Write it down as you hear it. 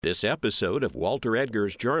This episode of Walter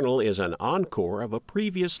Edgar's Journal is an encore of a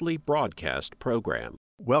previously broadcast program.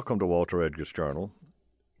 Welcome to Walter Edgar's Journal.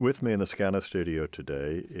 With me in the SCANA studio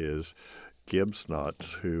today is Gibbs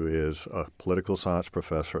Knotts, who is a political science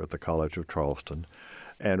professor at the College of Charleston.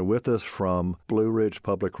 And with us from Blue Ridge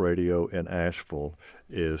Public Radio in Asheville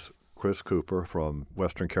is Chris Cooper from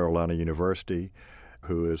Western Carolina University,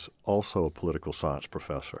 who is also a political science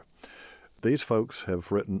professor. These folks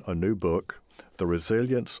have written a new book, The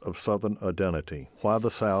Resilience of Southern Identity, Why the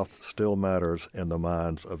South Still Matters in the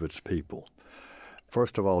Minds of Its People.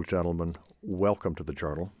 First of all, gentlemen, welcome to the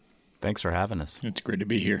Journal. Thanks for having us. It's great to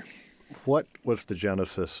be here. What was the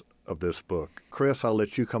genesis of this book? Chris, I'll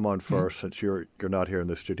let you come on first since you're not here in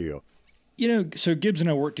the studio. You know, so Gibbs and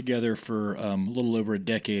I worked together for a little over a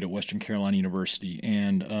decade at Western Carolina University,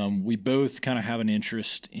 and we both kind of have an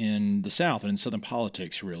interest in the South and in Southern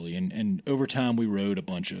politics, really. And over time, we wrote a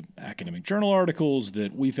bunch of academic journal articles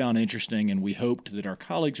that we found interesting and we hoped that our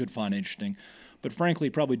colleagues would find interesting, but frankly,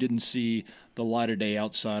 probably didn't see the light of day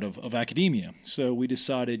outside of academia. So we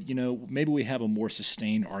decided, you know, maybe we have a more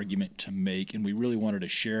sustained argument to make, and we really wanted to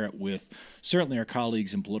share it with certainly our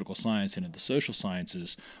colleagues in political science and in the social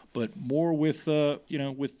sciences, but more with,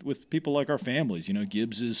 with people like our families. You know,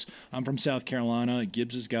 I'm from South Carolina.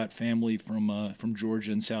 Gibbs has got family from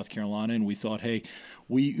Georgia and South Carolina, and we thought, hey,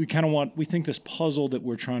 we think this puzzle that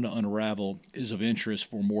we're trying to unravel is of interest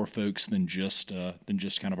for more folks than just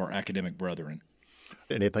kind of our academic brethren.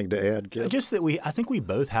 Anything to add, Gibbs? Just that I think we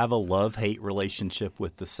both have a love-hate relationship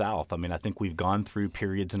with the South. I mean, I think we've gone through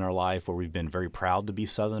periods in our life where we've been very proud to be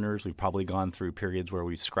Southerners. We've probably gone through periods where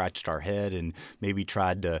we've scratched our head and maybe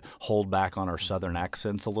tried to hold back on our Southern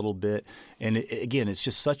accents a little bit. And again, it's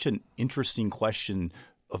just such an interesting question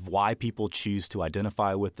of why people choose to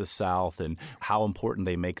identify with the South and how important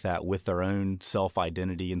they make that with their own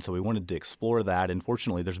self-identity. And so we wanted to explore that. And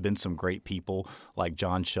fortunately, there's been some great people like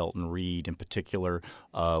John Shelton Reed in particular,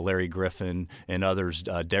 Larry Griffin, and others.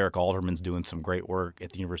 Derek Alderman's doing some great work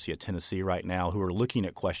at the University of Tennessee right now who are looking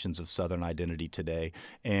at questions of Southern identity today.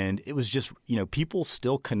 And it was just, people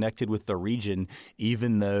still connected with the region,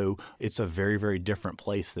 even though it's a very, very different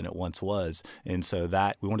place than it once was. And so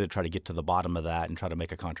that we wanted to try to get to the bottom of that and try to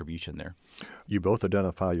make a contribution there. You both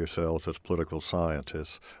identify yourselves as political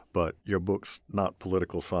scientists, but your book's not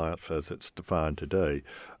political science as it's defined today.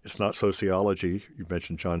 It's not sociology. You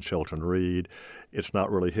mentioned John Shelton Reed. It's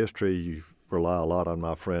not really history. You rely a lot on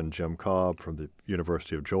my friend Jim Cobb from the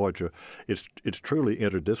University of Georgia. It's truly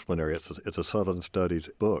interdisciplinary. It's a Southern Studies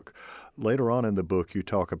book. Later on in the book, you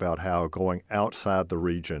talk about how going outside the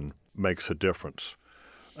region makes a difference,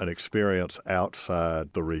 an experience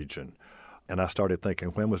outside the region. And I started thinking,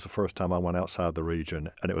 when was the first time I went outside the region?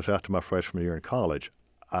 And it was after my freshman year in college.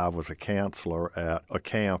 I was a counselor at a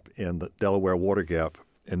camp in the Delaware Water Gap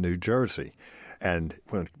in New Jersey. And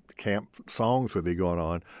when camp songs would be going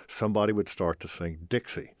on, somebody would start to sing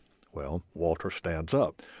Dixie. Well, Walter stands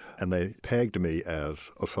up. And they pegged me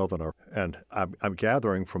as a Southerner. And I'm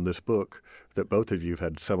gathering from this book that both of you have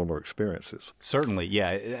had similar experiences. Certainly,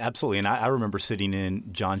 yeah, absolutely. And I remember sitting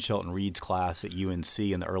in John Shelton Reed's class at UNC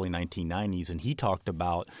in the early 1990s, and he talked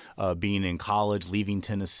about being in college, leaving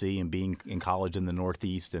Tennessee, and being in college in the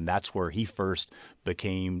Northeast. And that's where he first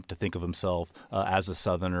became to think of himself as a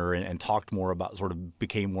Southerner and talked more about, sort of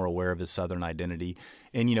became more aware of his Southern identity.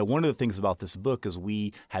 And, one of the things about this book is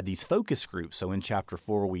we had these focus groups. So in Chapter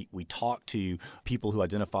 4, we talked to people who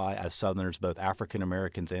identify as Southerners, both African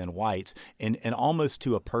Americans and whites, and almost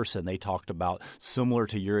to a person they talked about, similar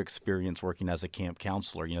to your experience working as a camp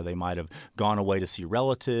counselor. They might have gone away to see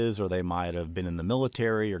relatives, or they might have been in the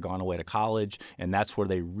military or gone away to college, and that's where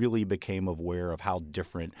they really became aware of how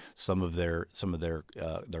different some of their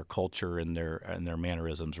culture and their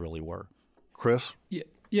mannerisms really were. Chris?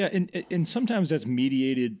 Yeah, and sometimes that's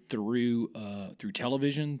mediated through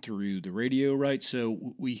television, through the radio, right?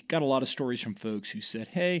 So we got a lot of stories from folks who said,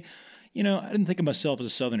 hey, I didn't think of myself as a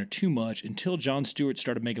Southerner too much until Jon Stewart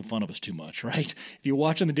started making fun of us too much, right? If you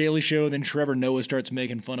watch on The Daily Show, then Trevor Noah starts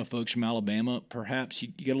making fun of folks from Alabama, perhaps you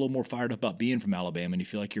get a little more fired up about being from Alabama and you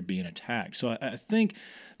feel like you're being attacked. So I think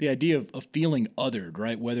the idea of feeling othered,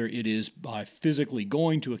 right, whether it is by physically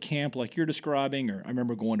going to a camp like you're describing, or I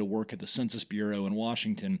remember going to work at the Census Bureau in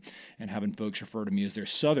Washington and having folks refer to me as their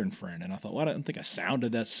Southern friend. And I thought, well, I don't think I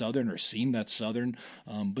sounded that Southern or seemed that Southern,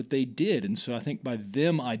 but they did. And so I think by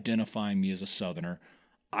them identifying me as a Southerner,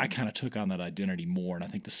 I kind of took on that identity more. And I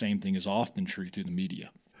think the same thing is often true through the media.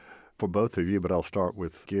 For both of you, but I'll start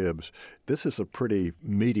with Gibbs, this is a pretty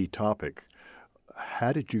meaty topic.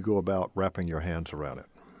 How did you go about wrapping your hands around it?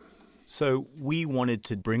 So we wanted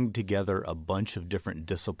to bring together a bunch of different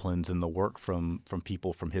disciplines in the work from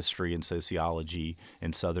people from history and sociology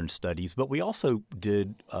and Southern studies, but we also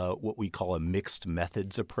did what we call a mixed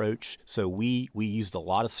methods approach. So we used a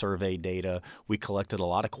lot of survey data. We collected a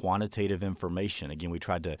lot of quantitative information. Again, we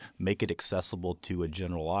tried to make it accessible to a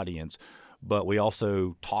general audience. But we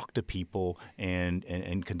also talked to people and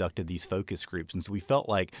conducted these focus groups. And so we felt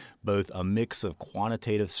like both a mix of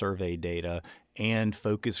quantitative survey data and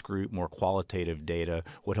focus group, more qualitative data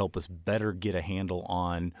would help us better get a handle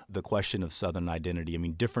on the question of Southern identity. I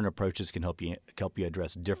mean, different approaches can help you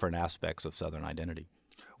address different aspects of Southern identity.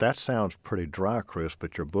 That sounds pretty dry, Chris,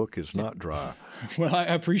 but your book is not dry. Well, I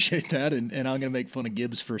appreciate that, and I'm going to make fun of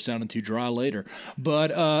Gibbs for sounding too dry later. But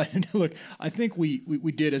look, I think we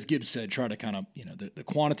did, as Gibbs said, try to kind of, the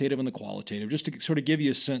quantitative and the qualitative, just to sort of give you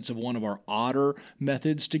a sense of one of our odder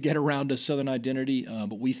methods to get around to Southern identity,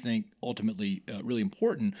 but we think ultimately really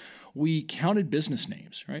important. We counted business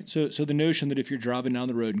names, right? So the notion that if you're driving down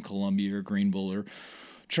the road in Columbia or Greenville or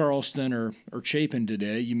Charleston or Chapin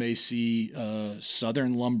today, you may see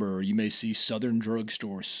Southern Lumber, you may see Southern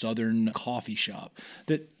Drugstore, Southern Coffee Shop.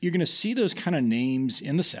 That you're going to see those kind of names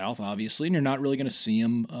in the South, obviously, and you're not really going to see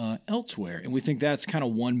them elsewhere. And we think that's kind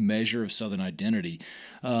of one measure of Southern identity.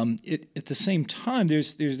 At the same time,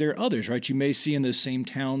 there are others, right? You may see in those same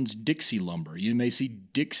towns Dixie Lumber, you may see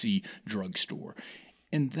Dixie Drugstore.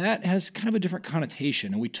 And that has kind of a different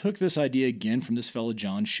connotation. And we took this idea again from this fellow,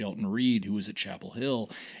 John Shelton Reed, who was at Chapel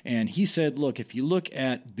Hill. And he said, look, if you look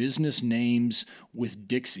at business names with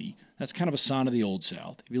Dixie, that's kind of a sign of the Old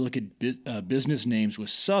South. If you look at business names with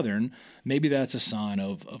Southern, maybe that's a sign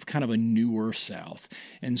of kind of a newer South.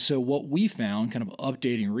 And so what we found, kind of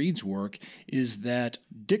updating Reed's work, is that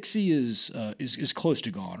Dixie is close to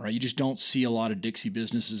gone, right? You just don't see a lot of Dixie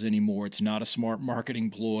businesses anymore. It's not a smart marketing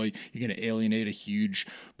ploy. You're going to alienate a huge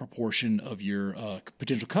proportion of your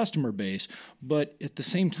potential customer base. But at the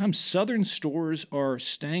same time, Southern stores are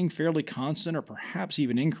staying fairly constant or perhaps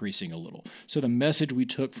even increasing a little. So the message we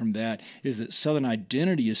took from that is that Southern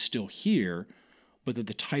identity is still here, but that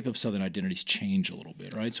the type of Southern identities change a little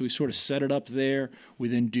bit, right? So we sort of set it up there. We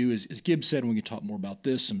then do, as Gibbs said, and we can talk more about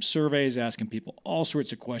this, some surveys asking people all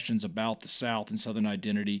sorts of questions about the South and Southern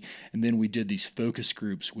identity. And then we did these focus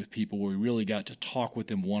groups with people where we really got to talk with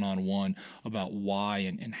them one-on-one about why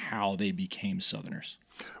and how they became Southerners.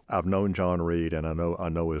 I've known John Reed, and I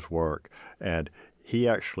know his work, and he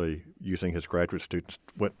actually, using his graduate students,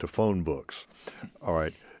 went to phone books. All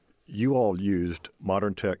right. You all used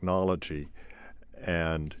modern technology,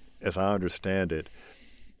 and as I understand it,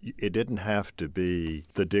 it didn't have to be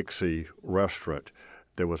the Dixie restaurant.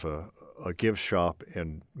 There was a gift shop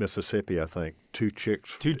in Mississippi, I think, Two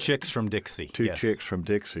Chicks from Dixie. Two Chicks from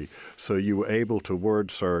Dixie. So you were able to word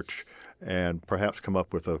search and perhaps come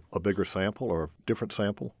up with a bigger sample or a different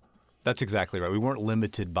sample? That's exactly right. We weren't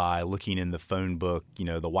limited by looking in the phone book,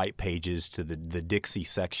 the white pages to the Dixie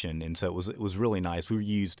section, and so it was really nice. We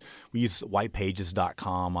used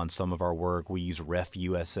whitepages.com on some of our work. We use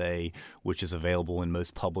RefUSA, which is available in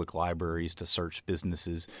most public libraries to search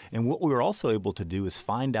businesses. And what we were also able to do is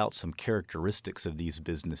find out some characteristics of these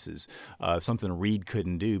businesses, something Reed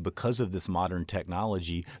couldn't do because of this modern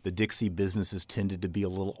technology. The Dixie businesses tended to be a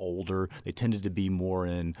little older. They tended to be more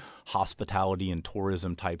in hospitality and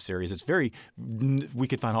tourism types areas. We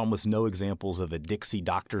could find almost no examples of a Dixie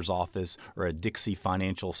doctor's office or a Dixie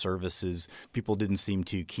financial services. People didn't seem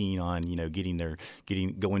too keen on,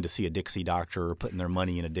 going to see a Dixie doctor or putting their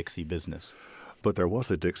money in a Dixie business. But there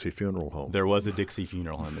was a Dixie funeral home. There was a Dixie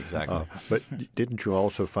funeral home, exactly. But didn't you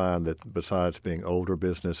also find that besides being older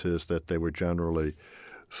businesses, that they were generally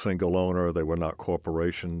single owner, they were not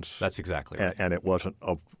corporations? That's exactly right. And it wasn't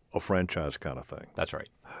a franchise kind of thing. That's right.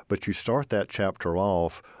 But you start that chapter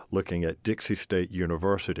off looking at Dixie State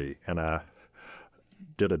University, and I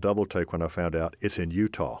did a double take when I found out it's in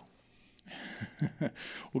Utah.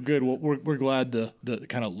 Well, good. Well, we're glad the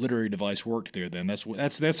kind of literary device worked there. Then that's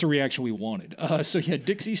the reaction we wanted.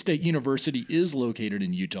 Dixie State University is located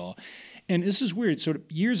in Utah, and this is weird. Sort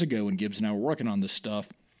of years ago, when Gibbs and I were working on this stuff,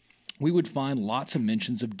 we would find lots of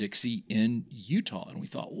mentions of Dixie in Utah. And we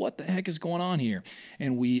thought, what the heck is going on here?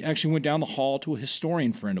 And we actually went down the hall to a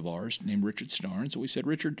historian friend of ours named Richard Starnes. So we said,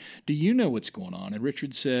 Richard, do you know what's going on? And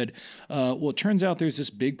Richard said, well, it turns out there's this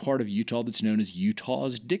big part of Utah that's known as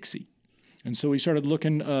Utah's Dixie. And so we started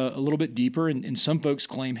looking a little bit deeper, and some folks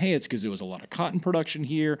claim, hey, it's because there was a lot of cotton production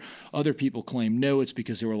here. Other people claim, no, it's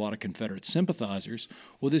because there were a lot of Confederate sympathizers.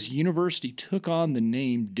 Well, this university took on the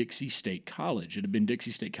name Dixie State College. It had been Dixie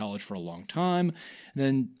State College for a long time.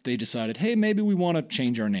 Then they decided, hey, maybe we want to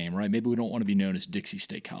change our name, right? Maybe we don't want to be known as Dixie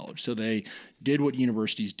State College. So they did what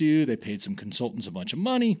universities do. They paid some consultants a bunch of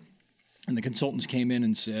money. And the consultants came in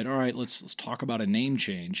and said, all right, let's talk about a name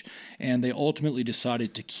change. And they ultimately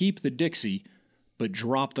decided to keep the Dixie, but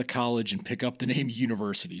drop the college and pick up the name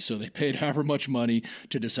university. So they paid however much money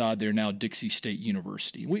to decide they're now Dixie State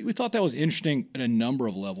University. We thought that was interesting at a number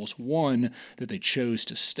of levels. One, that they chose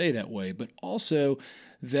to stay that way, but also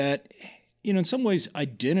that, in some ways,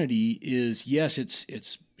 identity is, yes,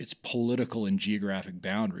 it's political and geographic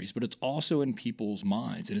boundaries, but it's also in people's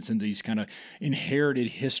minds, and it's in these kind of inherited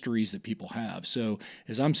histories that people have. So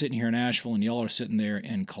as I'm sitting here in Asheville and y'all are sitting there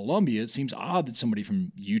in Columbia, it seems odd that somebody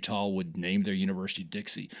from Utah would name their university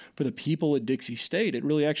Dixie. For the people at Dixie State, it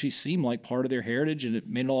really actually seemed like part of their heritage, and it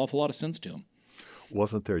made an awful lot of sense to them.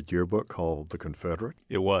 Wasn't there a yearbook called The Confederate?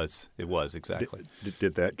 It was, exactly.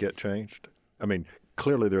 Did that get changed? I mean,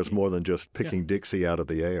 clearly there's more than just picking Dixie out of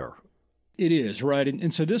the air. It is, right.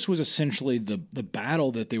 And so this was essentially the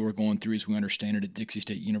battle that they were going through, as we understand it, at Dixie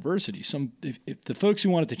State University. If the folks who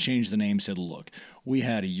wanted to change the name said, look, we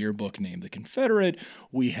had a yearbook named The Confederate,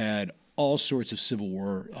 we had all sorts of Civil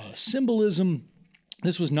War symbolism.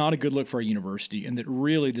 This was not a good look for our university, and that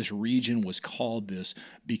really this region was called this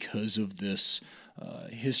because of this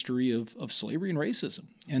history of slavery and racism.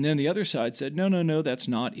 And then the other side said, no, that's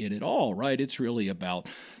not it at all, right? It's really about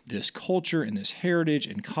this culture and this heritage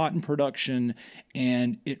and cotton production.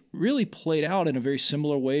 And it really played out in a very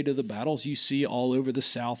similar way to the battles you see all over the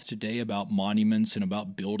South today about monuments and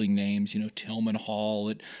about building names, Tillman Hall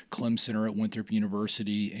at Clemson or at Winthrop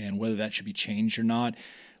University, and whether that should be changed or not.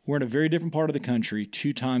 We're in a very different part of the country,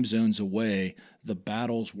 2 time zones away. The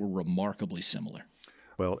battles were remarkably similar.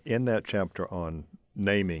 Well, in that chapter on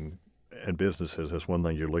naming and businesses, as one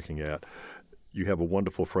thing you're looking at, you have a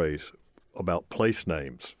wonderful phrase about place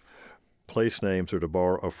names. Place names are, to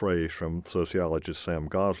borrow a phrase from sociologist Sam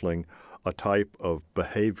Gosling, a type of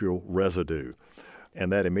behavioral residue.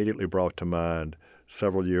 And that immediately brought to mind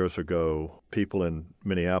several years ago, people in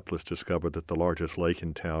Minneapolis discovered that the largest lake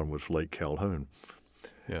in town was Lake Calhoun.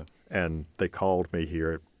 Yeah. And they called me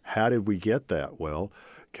here. How did we get that? Well,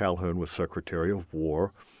 Calhoun was Secretary of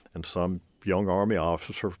War, and some young Army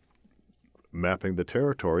officer mapping the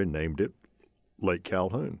territory named it Lake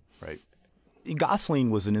Calhoun. Right. Gosling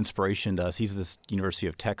was an inspiration to us. He's this University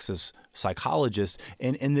of Texas psychologist,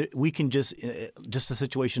 and we can just the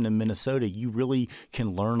situation in Minnesota, you really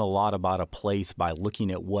can learn a lot about a place by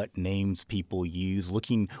looking at what names people use,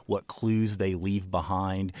 looking what clues they leave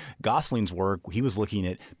behind. Gosling's work, he was looking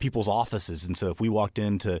at people's offices, and so if we walked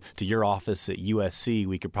into your office at USC,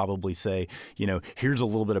 we could probably say, here's a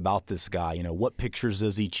little bit about this guy. What pictures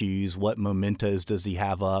does he choose? What mementos does he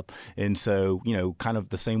have up? And so, kind of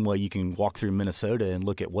the same way you can walk through Minnesota and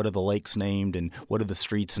look at what are the lakes named and what are the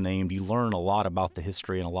streets named. You learn a lot about the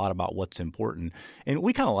history and a lot about what's important. And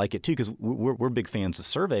we kind of like it too because we're big fans of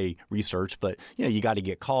survey research, but you got to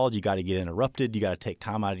get called, you got to get interrupted, you got to take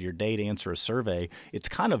time out of your day to answer a survey. It's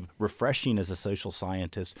kind of refreshing as a social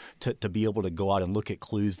scientist to be able to go out and look at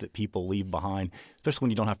clues that people leave behind, especially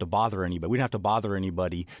when you don't have to bother anybody. We didn't have to bother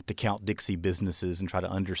anybody to count Dixie businesses and try to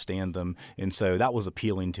understand them. And so that was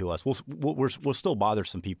appealing to us. We'll still bother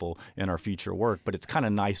some people in our future work, but it's kind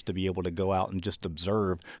of nice to be able to go out and just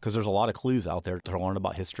observe because there's a lot of clues out there to learn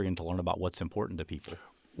about history and to learn about what's important to people.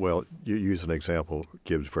 Well, you use an example,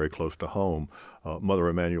 Gibbs, very close to home. Mother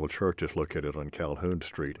Emanuel Church is located on Calhoun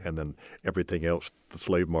Street, and then everything else, the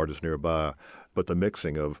Slave Mart is nearby. But the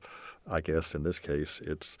mixing of, I guess in this case,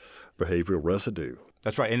 it's behavioral residue.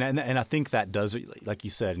 That's right, and I think that does, like you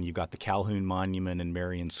said, and you've got the Calhoun Monument in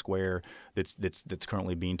Marion Square that's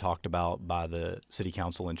currently being talked about by the City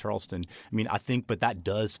Council in Charleston. I mean, but that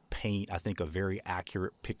does paint, I think, a very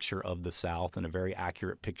accurate picture of the South and a very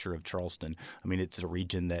accurate picture of Charleston. I mean, it's a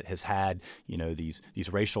region that has had, these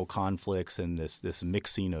racial conflicts and this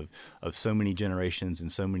mixing of so many generations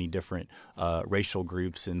and so many different racial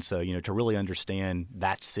groups, and so to really understand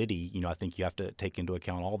that city, I think you have to take into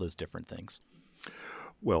account all those different things.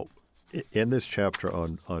 Well, in this chapter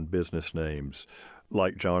on business names,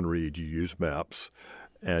 like John Reed, you use maps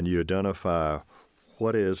and you identify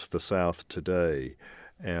what is the South today.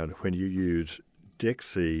 And when you use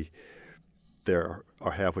Dixie, there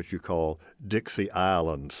have what you call Dixie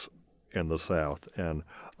Islands in the South. And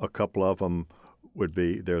a couple of them would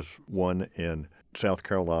be, there's one in South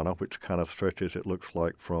Carolina, which kind of stretches, it looks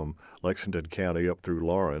like, from Lexington County up through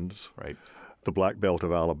Lawrence. Right. The Black Belt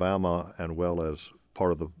of Alabama, and well as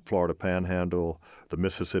part of the Florida Panhandle, the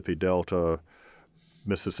Mississippi Delta,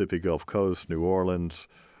 Mississippi Gulf Coast, New Orleans,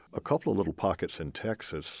 a couple of little pockets in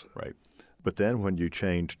Texas. Right. But then when you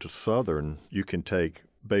change to southern, you can take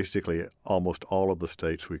basically almost all of the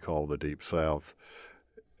states we call the Deep South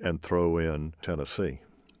and throw in Tennessee.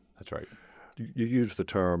 That's right. You use the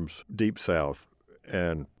terms Deep South,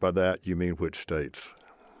 and by that you mean which states?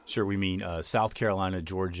 Sure, we mean South Carolina,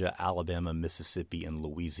 Georgia, Alabama, Mississippi, and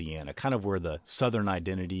Louisiana, kind of where the Southern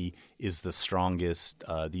identity is the strongest.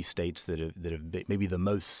 These states that have been maybe the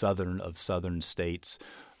most southern of southern states.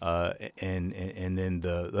 And then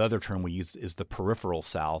the other term we use is the peripheral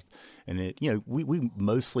South. And we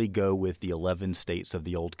mostly go with the 11 states of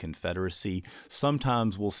the old Confederacy.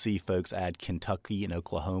 Sometimes we'll see folks add Kentucky and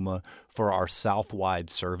Oklahoma. For our Southwide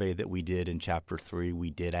survey that we did in Chapter 3, we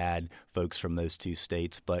did add folks from those two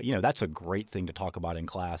states. But, that's a great thing to talk about in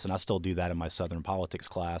class, and I still do that in my Southern politics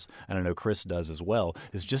class, and I know Chris does as well,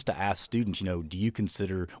 is just to ask students,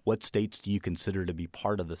 what states do you consider to be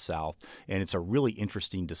part of the South? And it's a really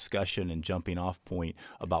interesting discussion and jumping off point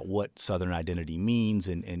about what Southern identity means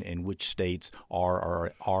and which states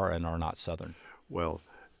are and are not Southern. Well,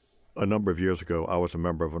 a number of years ago, I was a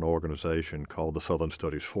member of an organization called the Southern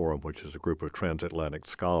Studies Forum, which is a group of transatlantic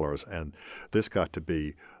scholars, and this got to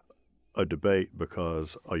be a debate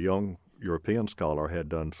because a young European scholar had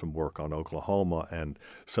done some work on Oklahoma, and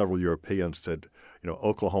several Europeans said,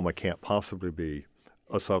 Oklahoma can't possibly be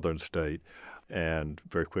a southern state, and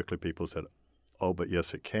very quickly people said, oh, but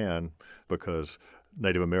yes, it can, because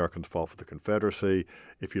Native Americans fought for the Confederacy.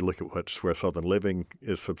 If you look at where Southern Living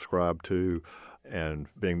is subscribed to, and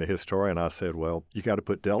being the historian, I said, well, you got to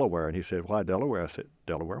put Delaware. And he said, why Delaware? I said,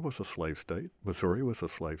 Delaware was a slave state. Missouri was a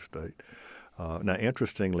slave state. Now,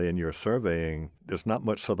 interestingly, in your surveying, there's not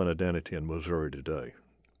much Southern identity in Missouri today.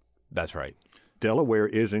 That's right. Delaware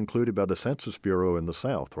is included by the Census Bureau in the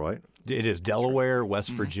South, right? It is. Delaware, West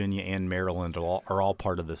Virginia, and Maryland are all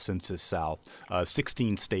part of the Census South,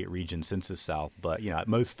 16-state region Census South. But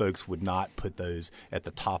most folks would not put those at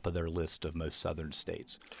the top of their list of most southern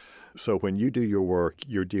states. So when you do your work,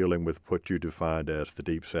 you're dealing with what you defined as the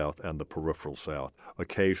Deep South and the peripheral South,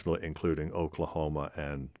 occasionally including Oklahoma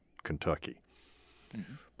and Kentucky,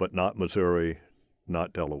 but not Missouri,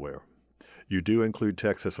 not Delaware. You do include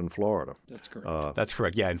Texas and Florida. That's correct. That's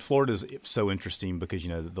correct. Yeah, and Florida is so interesting because,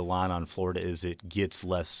 the line on Florida is it gets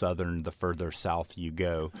less southern the further south you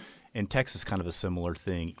go. And Texas kind of a similar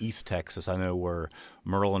thing. East Texas, I know where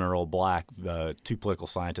Merle and Earl Black, the two political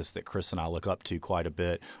scientists that Chris and I look up to quite a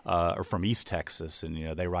bit, are from East Texas.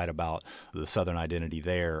 And, they write about the southern identity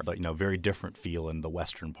there, but, very different feel in the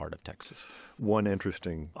western part of Texas. One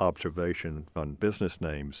interesting observation on business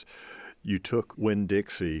names, you took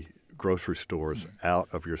Winn-Dixie grocery stores out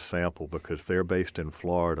of your sample because they're based in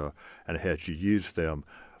Florida, and had you used them,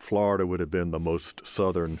 Florida would have been the most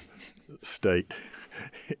southern state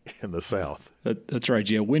in the South. That's right,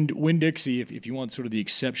 yeah. Winn-Dixie, if you want sort of the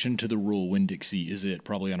exception to the rule, Winn-Dixie is it,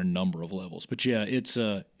 probably on a number of levels. But yeah, it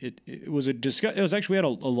was actually we had a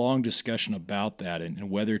long discussion about that and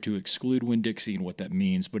whether to exclude Winn-Dixie and what that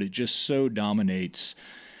means. But it just so dominates.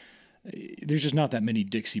 There's just not that many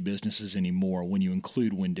Dixie businesses anymore. When you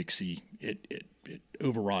include Winn-Dixie, it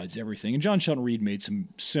overrides everything. And John Shelton Reed made some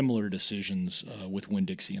similar decisions with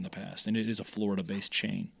Winn-Dixie in the past, and it is a Florida-based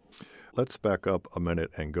chain. Let's back up a minute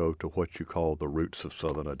and go to what you call the roots of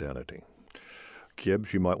Southern identity.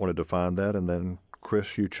 Gibbs, you might want to define that, and then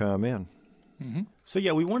Chris, you chime in. Mm-hmm. So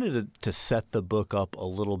yeah, we wanted to set the book up a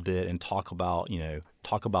little bit and talk about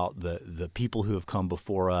the people who have come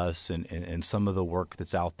before us and some of the work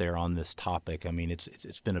that's out there on this topic. I mean,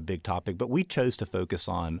 it's been a big topic, but we chose to focus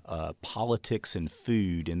on politics and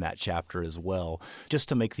food in that chapter as well, just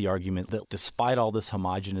to make the argument that despite all this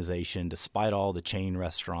homogenization, despite all the chain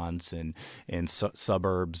restaurants and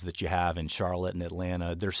suburbs that you have in Charlotte and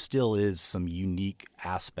Atlanta, there still is some unique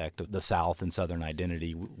aspect of the South and Southern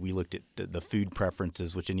identity. We looked at the food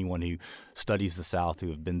preferences, which anyone who studies the South, who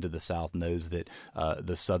have been to the South, knows that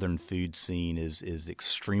the Southern food scene is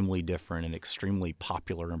extremely different and extremely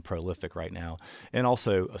popular and prolific right now. And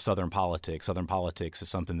also Southern politics. Southern politics is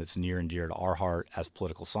something that's near and dear to our heart as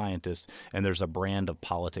political scientists, and there's a brand of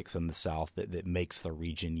politics in the South that makes the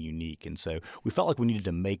region unique. And so we felt like we needed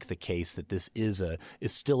to make the case that this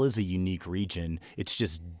still is a unique region. It's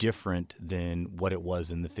just different than what it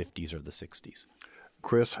was in the 50s or the 60s.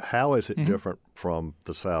 Chris, how is it different from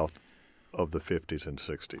the South of the 50s and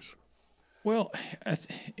 60s? Well,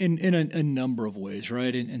 in a number of ways,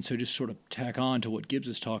 right? And so just sort of tack on to what Gibbs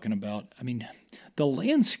is talking about. I mean, The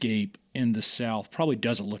landscape in the South probably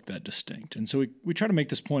doesn't look that distinct. And so we try to make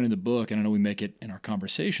this point in the book, and I know we make it in our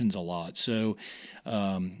conversations a lot. So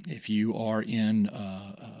if you are in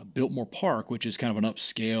Biltmore Park, which is kind of an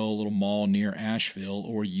upscale little mall near Asheville,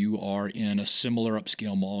 or you are in a similar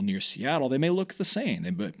upscale mall near Seattle, they may look the same.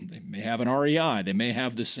 They may have an REI. They may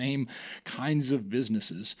have the same kinds of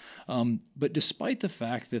businesses. But despite the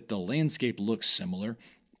fact that the landscape looks similar,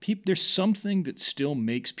 there's something that still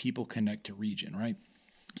makes people connect to region, right?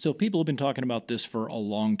 So people have been talking about this for a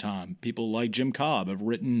long time. People like Jim Cobb have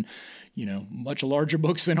written, much larger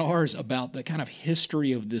books than ours about the kind of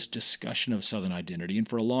history of this discussion of Southern identity. And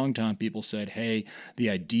for a long time, people said, hey, the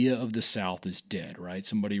idea of the South is dead, right?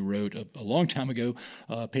 Somebody wrote a long time ago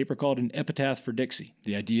a paper called An Epitaph for Dixie,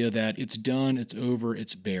 the idea that it's done, it's over,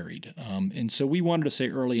 it's buried. And so we wanted to say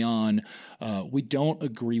early on, we don't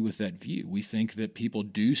agree with that view. We think that people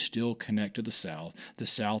do still connect to the South. The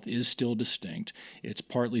South is still distinct. It's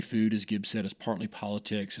partly food, as Gibbs said, it's partly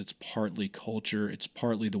politics, it's partly culture, it's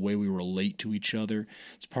partly the way we relate to each other.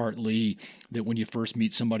 It's partly that when you first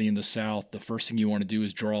meet somebody in the South, the first thing you want to do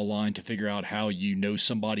is draw a line to figure out how you know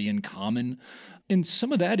somebody in common. And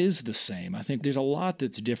some of that is the same. I think there's a lot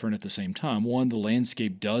that's different at the same time. One, the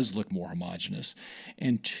landscape does look more homogenous.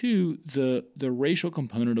 And two, the racial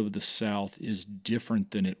component of the South is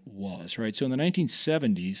different than it was, right? So in the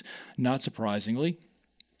 1970s, not surprisingly,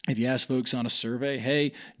 if you ask folks on a survey,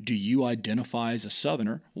 hey, do you identify as a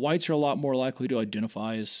Southerner? Whites are a lot more likely to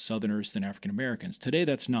identify as Southerners than African Americans. Today,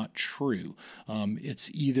 that's not true. It's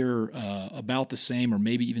either about the same or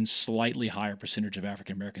maybe even slightly higher percentage of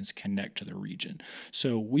African Americans connect to the region.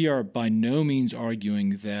 So we are by no means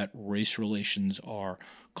arguing that race relations are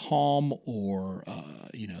calm or,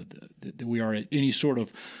 that we are at any sort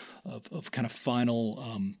of kind of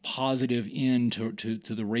final positive end to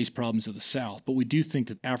the race problems of the South. But we do think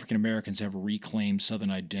that African Americans have reclaimed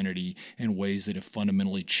Southern identity in ways that have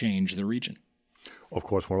fundamentally changed the region. Of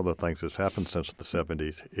course, one of the things that's happened since the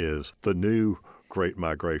 70s is the new Great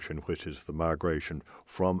Migration, which is the migration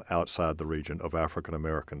from outside the region of African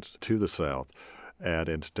Americans to the South. And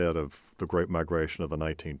instead of the Great Migration of the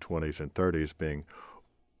 1920s and 30s being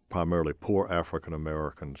primarily poor African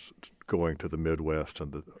Americans going to the Midwest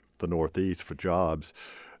and the Northeast for jobs,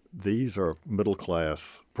 these are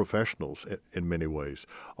middle-class professionals in many ways,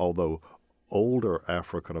 although older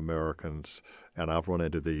African Americans, and I've run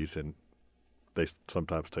into these, and they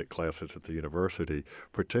sometimes take classes at the university,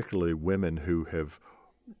 particularly women who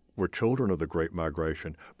were children of the Great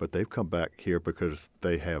Migration, but they've come back here because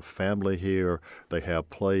they have family here, they have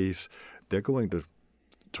plays. They're going to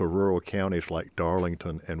rural counties like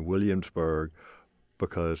Darlington and Williamsburg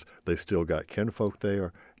because they still got kinfolk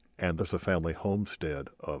there, and there's a family homestead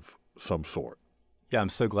of some sort. Yeah, I'm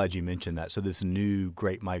so glad you mentioned that. So this new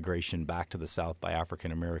Great Migration back to the South by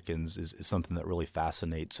African Americans is something that really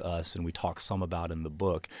fascinates us, and we talk some about in the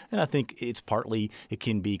book. And I think it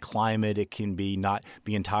can be climate, it can be not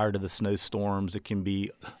being tired of the snowstorms, it can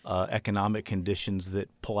be economic conditions that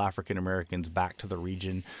pull African Americans back to the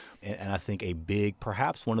region. And I think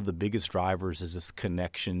perhaps one of the biggest drivers is this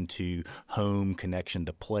connection to home, connection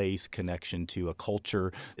to place, connection to a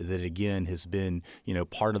culture that, again, has been,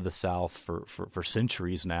 part of the South for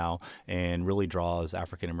centuries now, and really draws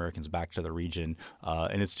African Americans back to the region.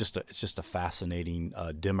 And it's just a fascinating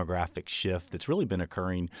demographic shift that's really been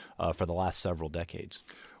occurring for the last several decades.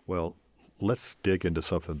 Well, let's dig into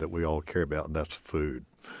something that we all care about, and that's food.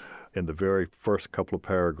 In the very first couple of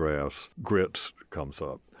paragraphs, grits comes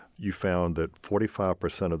up. You found that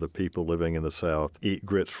 45% of the people living in the South eat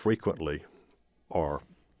grits frequently or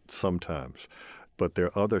sometimes. But there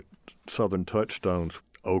are other Southern touchstones: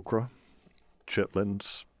 okra,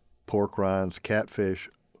 chitlins, pork rinds, catfish,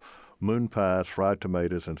 moon pies, fried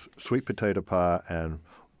tomatoes, and sweet potato pie, and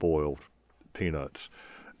boiled peanuts.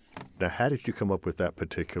 Now, how did you come up with that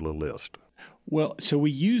particular list? Well, so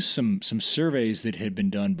we used some surveys that had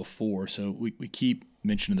been done before. So we keep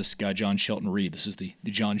mentioning this guy, John Shelton Reed. This is the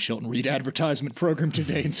John Shelton Reed advertisement program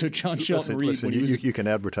today. And so John Shelton Reed... you can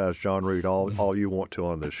advertise John Reed all you want to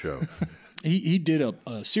on this show. He did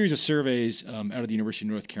a series of surveys out of the University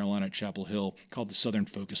of North Carolina at Chapel Hill called the Southern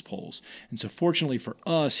Focus Polls. And so fortunately for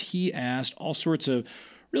us, he asked all sorts of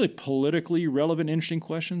really politically relevant, interesting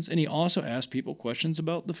questions. And he also asked people questions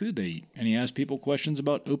about the food they eat. And he asked people questions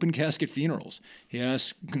about open casket funerals. He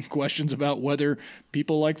asked questions about whether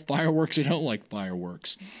people like fireworks or don't like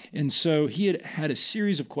fireworks. And so he had a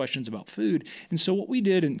series of questions about food. And so what we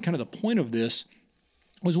did, and kind of the point of this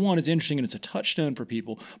was, one, it's interesting and it's a touchstone for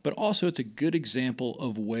people, but also it's a good example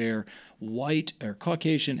of where white or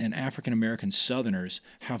Caucasian and African American Southerners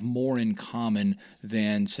have more in common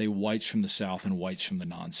than, say, whites from the South and whites from the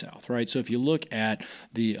non-South, right? So if you look at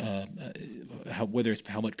the whether it's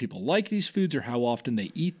how much people like these foods or how often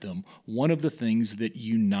they eat them, one of the things that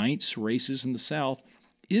unites races in the South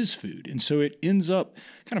is food. And so it ends up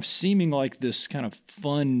kind of seeming like this kind of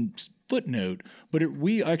fun footnote, but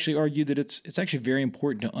we actually argue that it's actually very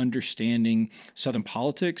important to understanding Southern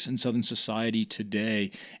politics and Southern society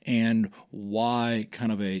today, and why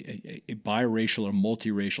kind of a biracial or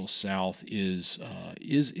multiracial South is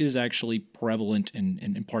actually prevalent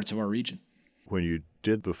in parts of our region. When you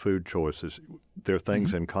did the food choices, there are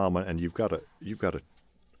things in common, and you've got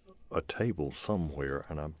a table somewhere,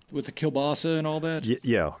 and I'm with the kielbasa and all that.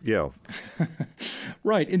 Yeah.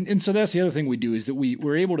 Right, and so that's the other thing we do, is that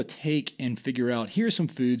we're able to take and figure out, here's some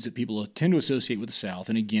foods that people tend to associate with the South,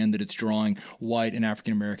 and again, that it's drawing white and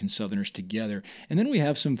African American Southerners together. And then we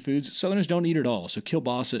have some foods that Southerners don't eat at all. So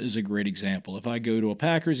kielbasa is a great example. If I go to a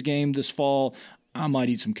Packers game this fall, I might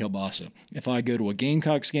eat some kielbasa. If I go to a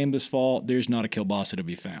Gamecocks game this fall, there's not a kielbasa to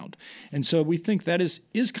be found. And so we think that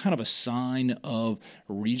is kind of a sign of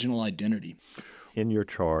regional identity. In your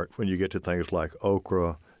chart, when you get to things like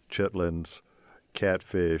okra, chitlins,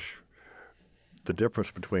 catfish, the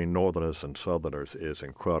difference between Northerners and Southerners is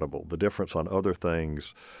incredible. The difference on other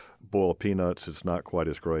things, boiled peanuts is not quite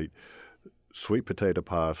as great. Sweet potato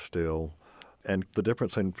pie still. And the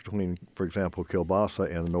difference between, for example, kielbasa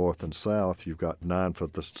in the North and South, you've got 9 for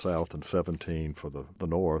the South and 17 for the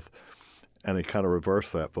North. And they kind of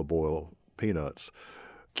reverse that for boiled peanuts.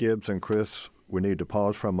 Gibbs and Chris, we need to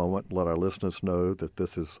pause for a moment and let our listeners know that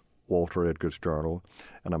this is Walter Edgar's Journal,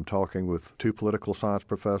 and I'm talking with 2 political science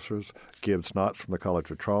professors, Gibbs Knotts from the College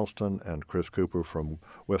of Charleston and Chris Cooper from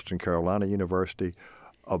Western Carolina University,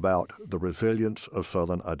 about the resilience of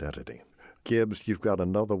Southern identity. Gibbs, you've got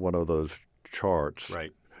another one of those charts.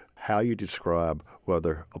 Right. How you describe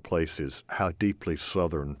whether a place is, how deeply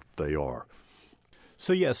Southern they are.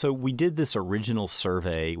 So we did this original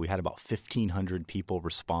survey. We had about 1,500 people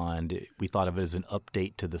respond. We thought of it as an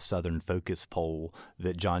update to the Southern Focus poll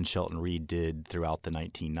that John Shelton Reed did throughout the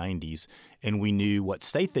 1990s. And we knew what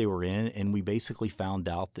state they were in, and we basically found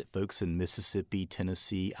out that folks in Mississippi,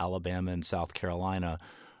 Tennessee, Alabama, and South Carolina,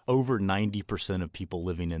 over 90% of people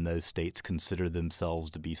living in those states consider themselves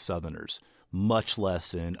to be Southerners. Much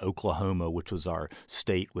less in Oklahoma, which was our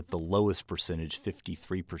state with the lowest percentage,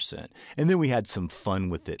 53%. And then we had some fun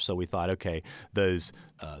with it. So we thought, okay, those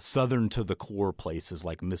southern to the core places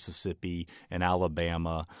like Mississippi and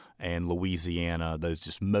Alabama and Louisiana, those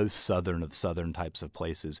just most southern of southern types of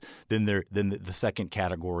places. Then the second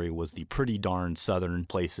category was the pretty darn southern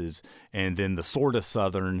places, and then the sort of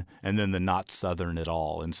southern, and then the not southern at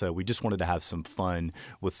all. And so we just wanted to have some fun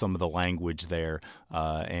with some of the language there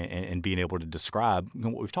and being able to describe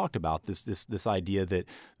what we've talked about, this idea that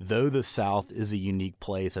though the South is a unique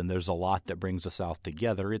place and there's a lot that brings the South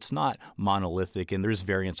together, it's not monolithic, and there's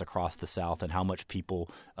variance across the South and how much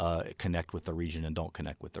people connect with the region and don't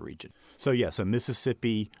connect with the region. So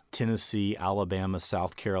Mississippi, Tennessee, Alabama,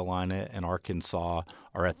 South Carolina, and Arkansas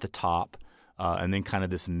are at the top, and then kind of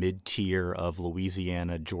this mid-tier of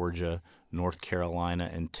Louisiana, Georgia, North Carolina,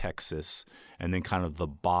 and Texas, and then kind of the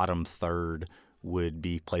bottom third would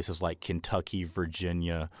be places like Kentucky,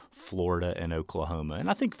 Virginia, Florida, and Oklahoma. And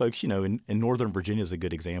I think folks, in Northern Virginia is a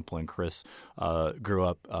good example. And Chris grew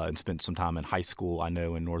up and spent some time in high school, I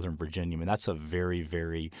know, in Northern Virginia. I mean, that's a very,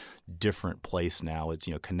 very different place now. It's,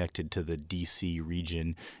 connected to the D.C.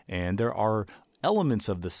 region. And there are elements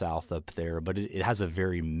of the South up there, but it has a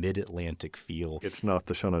very mid-Atlantic feel. It's not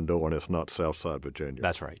the Shenandoah, and it's not Southside Virginia.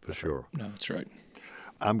 That's right. For sure. No, that's right.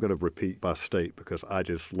 I'm going to repeat my state because I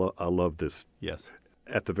love this. Yes.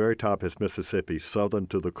 At the very top is Mississippi, southern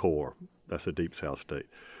to the core. That's a deep South state.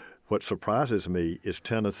 What surprises me is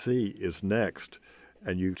Tennessee is next,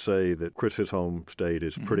 and you say that Chris's home state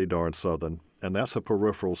is pretty darn southern, and that's a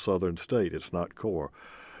peripheral southern state. It's not core.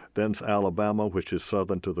 Then's Alabama, which is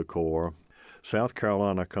southern to the core. South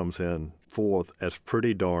Carolina comes in fourth as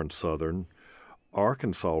pretty darn southern.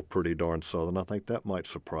 Arkansas, pretty darn southern. I think that might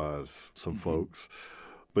surprise some folks.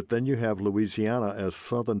 But then you have Louisiana as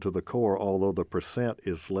southern to the core, although the percent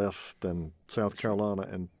is less than South Carolina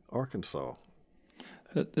and Arkansas.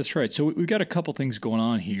 That's right. So we've got a couple things going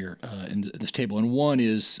on here in this table, and one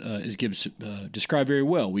is Gibbs described very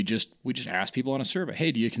well. We just asked people on a survey,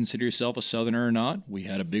 hey, do you consider yourself a Southerner or not? We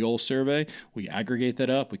had a big old survey. We aggregate that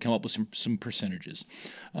up. We come up with some percentages.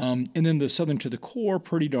 And then the Southern to the core,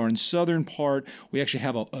 pretty darn Southern part, we actually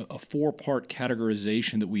have a 4-part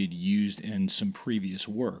categorization that we had used in some previous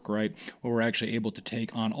work, right, where we're actually able to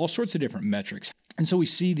take on all sorts of different metrics. And so we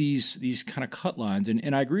see these kind of cut lines.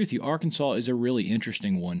 And I agree with you, Arkansas is a really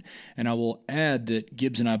interesting one. And I will add that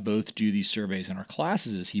Gibbs and I both do these surveys in our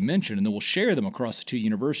classes, as he mentioned, and then we'll share them across the 2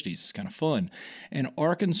 universities. It's kind of fun. And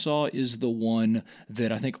Arkansas is the one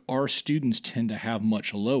that I think our students tend to have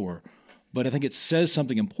much lower. But I think it says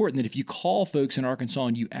something important that if you call folks in Arkansas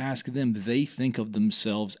and you ask them, they think of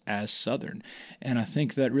themselves as Southern. And I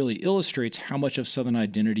think that really illustrates how much of Southern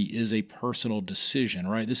identity is a personal decision,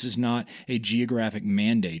 right? This is not a geographic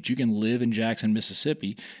mandate. You can live in Jackson,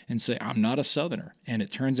 Mississippi and say, I'm not a Southerner. And it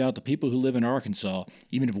turns out the people who live in Arkansas,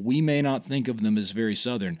 even if we may not think of them as very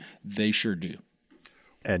Southern, they sure do.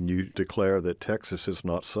 And you declare that Texas is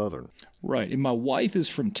not Southern. Right. And my wife is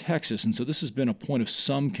from Texas, and so this has been a point of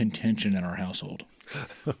some contention in our household.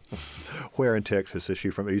 Where in Texas? Is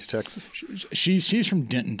she from East Texas? She's from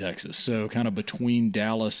Denton, Texas, so kind of between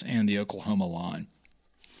Dallas and the Oklahoma line.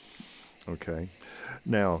 Okay.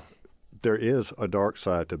 Now, there is a dark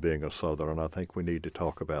side to being a Southerner, and I think we need to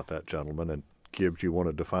talk about that, gentlemen. And Gibbs, you want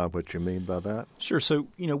to define what you mean by that? Sure. So,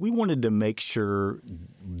 we wanted to make sure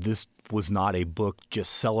this was not a book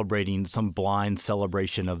just celebrating some blind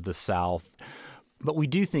celebration of the South. But we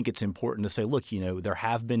do think it's important to say, look, there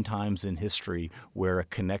have been times in history where a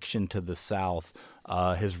connection to the South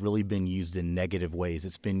has really been used in negative ways.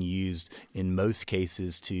 It's been used in most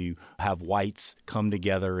cases to have whites come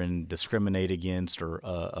together and discriminate against or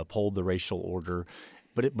uphold the racial order.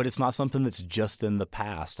 But it's not something that's just in the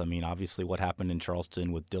past. I mean, obviously what happened in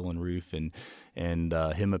Charleston with Dylann Roof and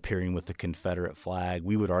him appearing with the Confederate flag,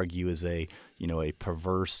 we would argue is a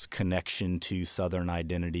perverse connection to Southern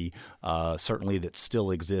identity, certainly that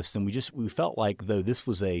still exists. And we felt like, though, this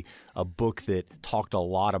was a book that talked a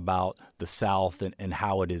lot about the South and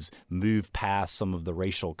how it has moved past some of the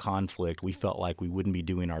racial conflict, we felt like we wouldn't be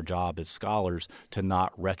doing our job as scholars to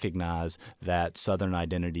not recognize that Southern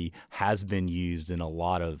identity has been used in a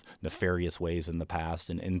lot of nefarious ways in the past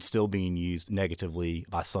and still being used negatively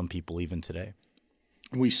by some people even today.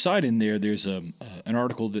 We cite in there's an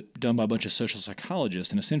article done by a bunch of social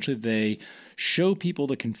psychologists, and essentially they show people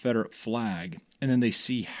the Confederate flag, and then they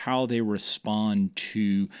see how they respond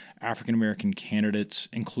to African-American candidates,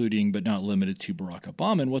 including but not limited to Barack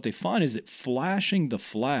Obama. And what they find is that flashing the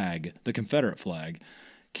flag, the Confederate flag,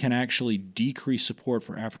 can actually decrease support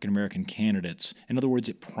for African-American candidates. In other words,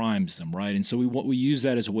 it primes them, right? And so we use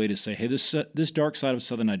that as a way to say, hey, this dark side of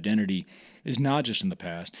Southern identity is not just in the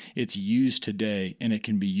past. It's used today, and it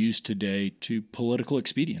can be used today to political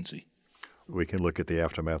expediency. We can look at the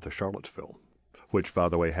aftermath of Charlottesville, which, by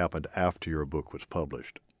the way, happened after your book was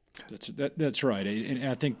published. That's right. And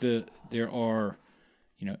I think there are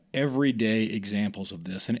everyday examples of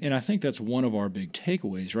this. And I think that's one of our big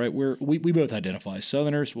takeaways, right? Where we both identify as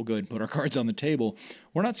Southerners. We'll go ahead and put our cards on the table.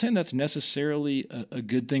 We're not saying that's necessarily a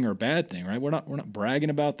good thing or a bad thing, right? We're not bragging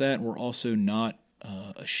about that. We're also not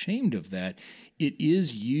ashamed of that. It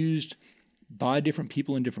is used by different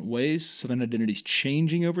people in different ways. Southern identity is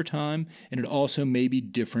changing over time, and it also may be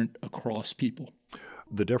different across people.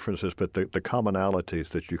 The differences, but the commonalities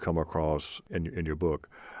that you come across in your book,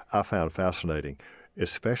 I found fascinating,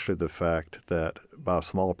 especially the fact that by a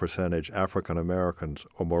small percentage, African Americans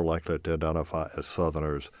are more likely to identify as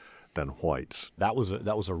Southerners than whites. That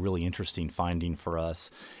was a really interesting finding for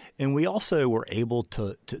us. And we also were able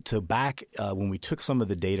to back when we took some of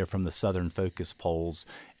the data from the Southern Focus polls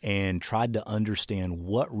and tried to understand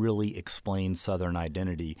what really explains Southern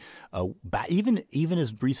identity. Even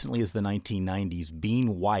as recently as the 1990s,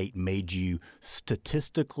 being white made you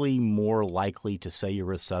statistically more likely to say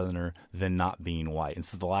you're a Southerner than not being white. And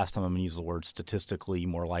so the last time I'm going to use the word statistically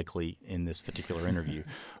more likely in this particular interview.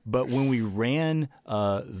 But when we ran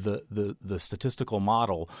the statistical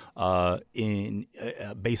model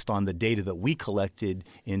based on the data that we collected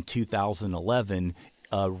in 2011,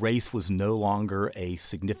 race was no longer a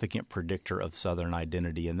significant predictor of Southern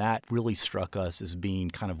identity. And that really struck us as being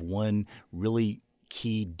kind of one really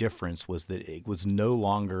key difference, was that it was no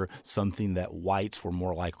longer something that whites were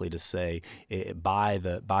more likely to say. By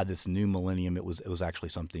this new millennium, it was actually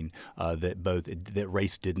something that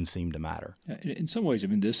race didn't seem to matter. In some ways, I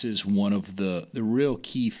mean, this is one of the real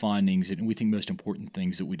key findings and we think most important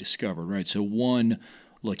things that we discovered, right? So one,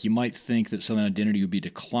 look, you might think that Southern identity would be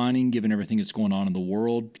declining given everything that's going on in the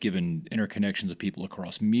world, given interconnections of people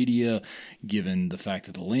across media, given the fact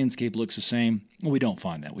that the landscape looks the same. Well, we don't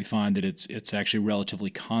find that. We find that it's actually relatively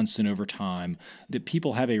constant over time, that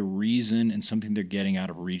people have a reason and something they're getting out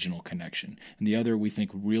of regional connection. And the other, we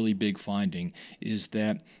think, really big finding is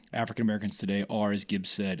that African Americans today are, as Gibbs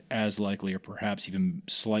said, as likely or perhaps even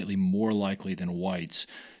slightly more likely than whites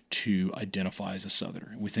to identify as a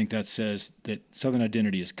Southerner. We think that says that Southern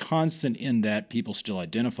identity is constant in that people still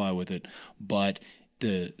identify with it, but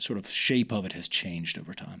the sort of shape of it has changed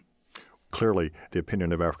over time. Clearly, the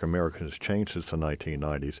opinion of African Americans has changed since the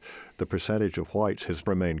 1990s. The percentage of whites has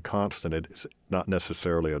remained constant. It's not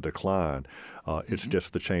necessarily a decline. It's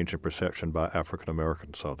just the change in perception by African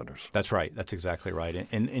American Southerners. That's right. That's exactly right.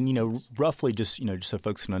 And roughly just so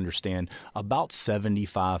folks can understand, about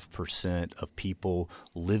 75% of people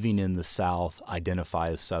living in the South identify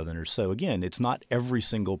as Southerners. So again, it's not every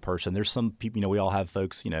single person. There's some people, we all have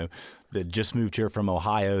folks, that just moved here from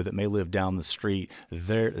Ohio that may live down the street.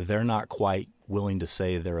 They're not quite willing to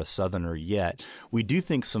say they're a Southerner yet. We do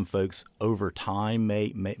think some folks over time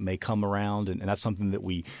may come around, and that's something that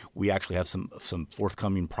we actually have some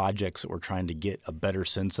forthcoming projects that we're trying to get a better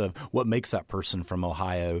sense of. What makes that person from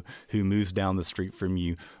Ohio who moves down the street from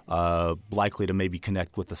you likely to maybe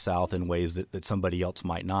connect with the South in ways that somebody else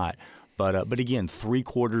might not? But again,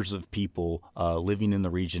 3/4 of people living in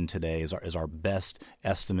the region today is our best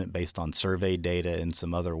estimate based on survey data and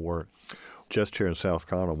some other work. Just here in South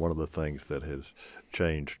Carolina, one of the things that has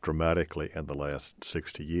changed dramatically in the last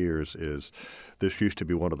 60 years is this used to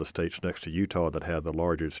be one of the states next to Utah that had the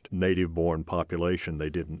largest native-born population. They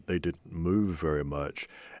didn't move very much,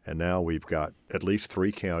 and now we've got at least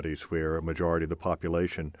 3 counties where a majority of the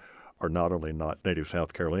population are not only not native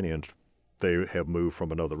South Carolinians, they have moved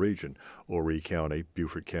from another region, Horry County,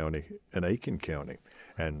 Beaufort County, and Aiken County,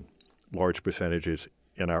 and large percentages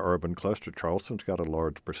in our urban cluster. Charleston's got a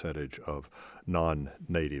large percentage of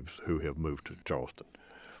non-natives who have moved to Charleston.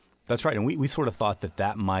 That's right. And we sort of thought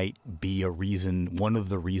that might be one of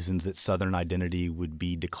the reasons that Southern identity would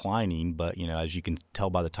be declining. But, as you can tell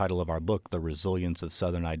by the title of our book, The Resilience of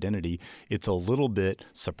Southern Identity, it's a little bit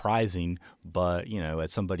surprising. But,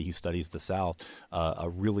 as somebody who studies the South, a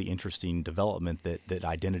really interesting development that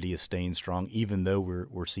identity is staying strong, even though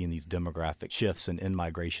we're seeing these demographic shifts and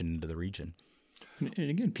in-migration into the region.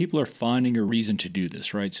 And again, people are finding a reason to do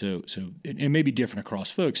this, right? So it may be different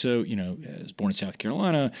across folks. So, as born in South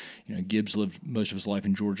Carolina, Gibbs lived most of his life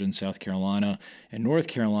in Georgia and South Carolina and North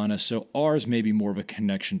Carolina. So ours may be more of a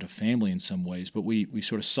connection to family in some ways. But we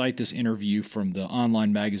sort of cite this interview from the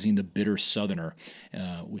online magazine, The Bitter Southerner,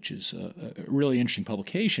 which is a really interesting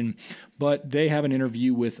publication. But they have an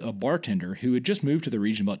interview with a bartender who had just moved to the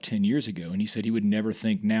region about 10 years ago. And he said he would never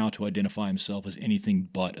think now to identify himself as anything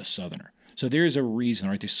but a Southerner. So there is a reason,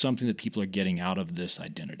 right? There's something that people are getting out of this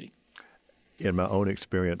identity. In my own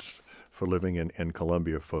experience for living in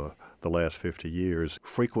Columbia for the last 50 years,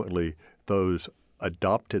 frequently those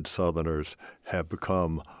adopted Southerners have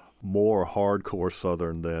become more hardcore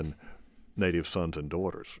Southern than native sons and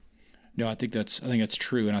daughters. No, I think that's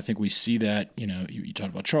true, and I think we see that. You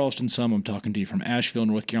talked about Charleston some. I'm talking to you from Asheville,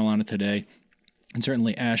 North Carolina today. And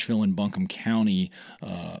certainly Asheville and Buncombe County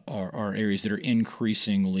are areas that are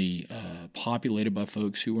increasingly populated by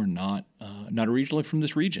folks who are not originally from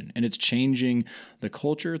this region. And it's changing the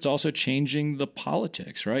culture. It's also changing the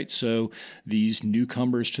politics, right? So these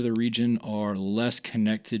newcomers to the region are less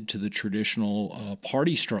connected to the traditional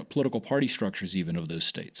political party structures even of those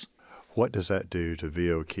states. What does that do to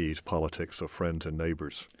V.O. Key's politics of friends and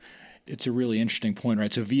neighbors? It's a really interesting point,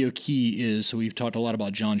 right? So V.O. Key so we've talked a lot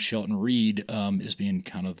about John Shelton Reed as being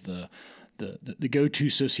kind of the go-to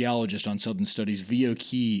sociologist on Southern studies. V.O.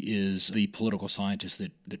 Key is the political scientist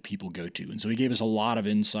that people go to. And so he gave us a lot of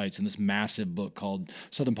insights in this massive book called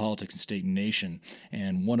Southern Politics in State and Nation.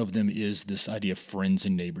 And one of them is this idea of friends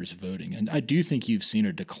and neighbors voting. And I do think you've seen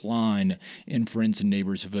a decline in friends and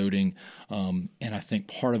neighbors voting. And I think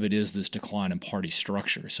part of it is this decline in party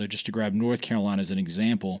structure. So just to grab North Carolina as an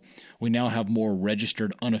example, we now have more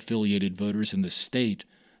registered unaffiliated voters in the state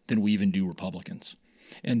than we even do Republicans.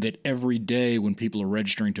 And that every day when people are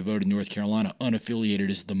registering to vote in North Carolina,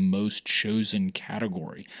 unaffiliated is the most chosen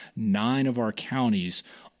category. 9 of our counties,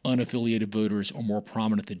 unaffiliated voters are more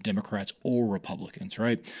prominent than Democrats or Republicans,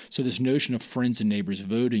 right? So this notion of friends and neighbors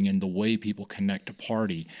voting and the way people connect to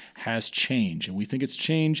party has changed. And we think it's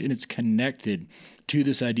changed and it's connected to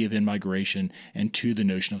this idea of in-migration and to the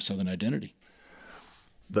notion of Southern identity.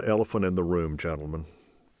 The elephant in the room, gentlemen,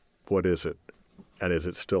 what is it? And is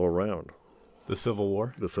it still around? The Civil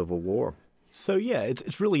War? The Civil War. So yeah,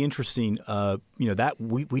 it's really interesting. That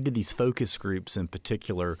we did these focus groups in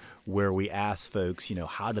particular where we asked folks,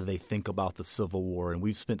 how do they think about the Civil War, and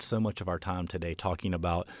we've spent so much of our time today talking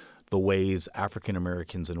about the ways African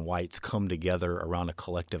Americans and whites come together around a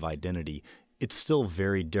collective identity. It's still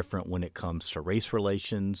very different when it comes to race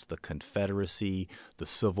relations, the Confederacy, the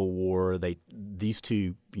Civil War. These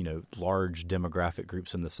two, large demographic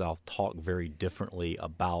groups in the South talk very differently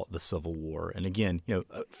about the Civil War. And again,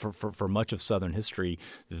 for much of Southern history,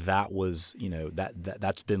 that was,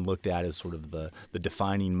 that's been looked at as sort of the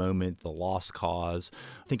defining moment, the lost cause.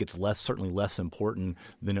 I think it's certainly less important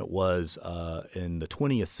than it was in the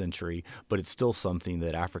 20th century, but it's still something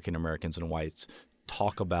that African Americans and whites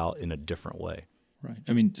talk about in a different way. Right.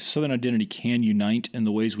 I mean, Southern identity can unite in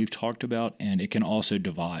the ways we've talked about, and it can also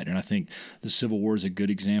divide. And I think the Civil War is a good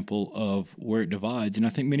example of where it divides. And I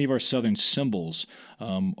think many of our Southern symbols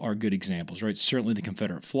are good examples, right? Certainly the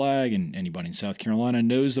Confederate flag, and anybody in South Carolina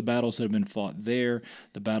knows the battles that have been fought there.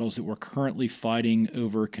 The battles that we're currently fighting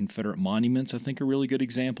over Confederate monuments, I think, are really good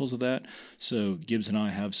examples of that. So Gibbs and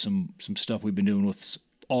I have some stuff we've been doing with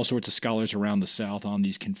all sorts of scholars around the South on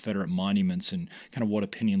these Confederate monuments and kind of what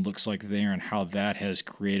opinion looks like there and how that has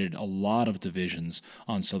created a lot of divisions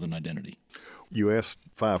on Southern identity. You asked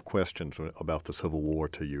 5 questions about the Civil War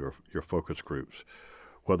to your focus groups.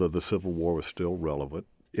 Whether the Civil War was still relevant,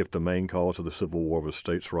 if the main cause of the Civil War was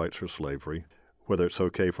states' rights or slavery, whether it's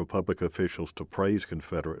okay for public officials to praise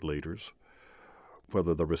Confederate leaders,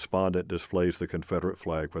 whether the respondent displays the Confederate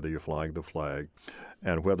flag, whether you're flying the flag,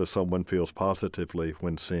 and whether someone feels positively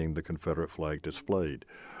when seeing the Confederate flag displayed.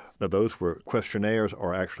 Now, those were questionnaires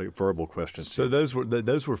or actually verbal questions. So those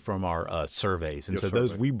were from our surveys,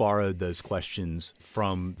 and we borrowed those questions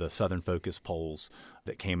from the Southern Focus polls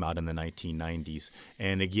that came out in the 1990s.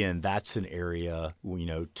 And again, that's an area,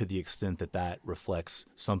 to the extent that reflects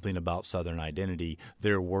something about Southern identity,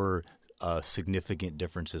 there were significant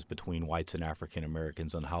differences between whites and African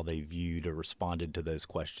Americans on how they viewed or responded to those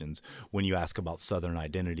questions. When you ask about Southern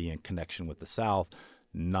identity and connection with the South,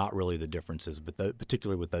 not really the differences, but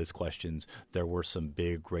particularly with those questions, there were some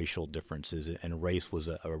big racial differences, and race was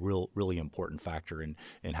a really important factor in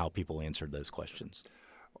how people answered those questions.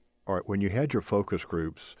 All right, when you had your focus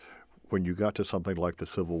groups, when you got to something like the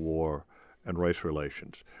Civil War and race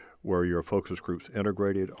relations, were your focus groups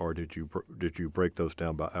integrated, or did you break those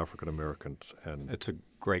down by African Americans? And it's a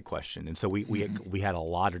great question. And so we had a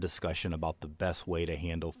lot of discussion about the best way to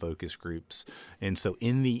handle focus groups. And so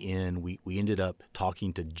in the end, we ended up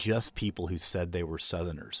talking to just people who said they were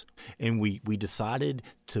Southerners. And we decided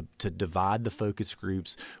to divide the focus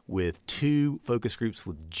groups with 2 focus groups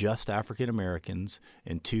with just African Americans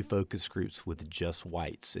and 2 focus groups with just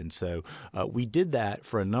whites. And so we did that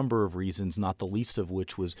for a number of reasons, not the least of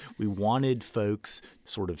which was we wanted folks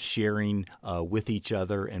sort of sharing with each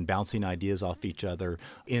other and bouncing ideas off each other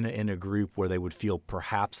in a group where they would feel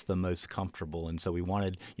perhaps the most comfortable. And so we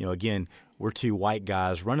wanted, again, we're 2 white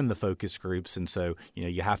guys running the focus groups, and so we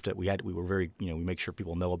were very we make sure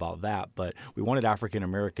people know about that. But we wanted African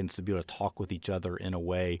Americans to be able to talk with each other in a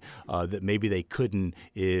way that maybe they couldn't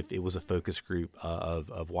if it was a focus group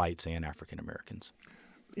of whites and African Americans.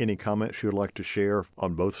 Any comments you'd like to share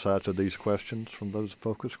on both sides of these questions from those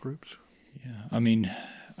focus groups? Yeah, I mean,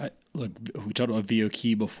 look, we talked about V.O.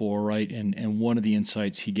 Key before, right? And one of the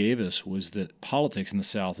insights he gave us was that politics in the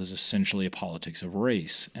South is essentially a politics of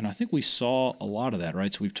race. And I think we saw a lot of that,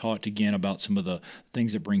 right? So we've talked again about some of the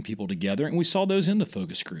things that bring people together, and we saw those in the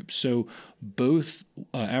focus groups. So both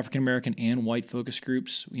African-American and white focus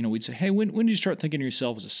groups, we'd say, hey, when did you start thinking of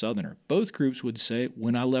yourself as a Southerner? Both groups would say,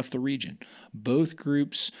 when I left the region. Both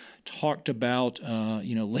groups talked about,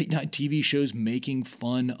 late-night TV shows making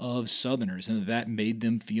fun of Southerners, and that made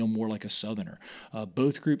them feel more like a Southerner.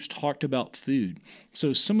 Both groups talked about food.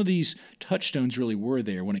 So some of these touchstones really were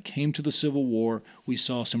there. When it came to the Civil War, we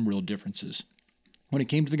saw some real differences. When it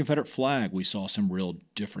came to the Confederate flag, we saw some real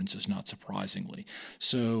differences, not surprisingly.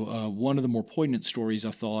 So one of the more poignant stories,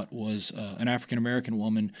 I thought, was an African-American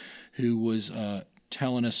woman who was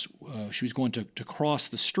telling us she was going to cross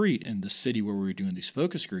the street in the city where we were doing these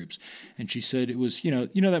focus groups. And she said it was,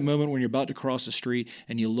 that moment when you're about to cross the street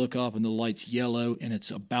and you look up and the light's yellow and it's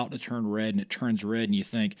about to turn red and it turns red and you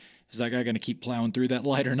think, is that guy going to keep plowing through that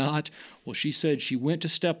light or not? Well, she said she went to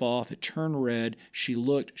step off, it turned red, she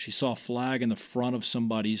looked, she saw a flag in the front of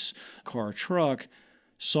somebody's car or truck,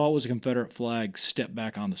 saw it was a Confederate flag, stepped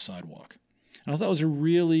back on the sidewalk. And I thought it was a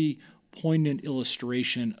really poignant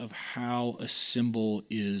illustration of how a symbol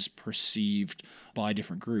is perceived by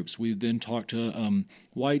different groups. We then talked to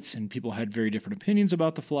whites, and people had very different opinions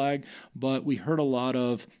about the flag, but we heard a lot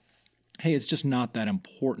of hey, it's just not that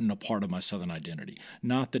important a part of my Southern identity.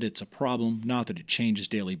 Not that it's a problem, not that it changes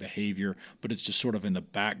daily behavior, but it's just sort of in the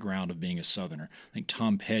background of being a Southerner. I think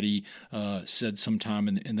Tom Petty said sometime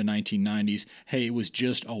in the 1990s, hey, it was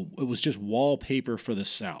just wallpaper for the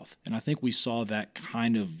South. And I think we saw that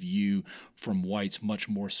kind of view from whites much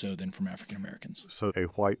more so than from African Americans. So a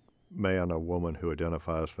white man or woman who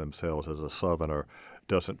identifies themselves as a Southerner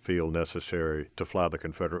doesn't feel necessary to fly the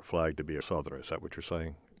Confederate flag to be a Southerner. Is that what you're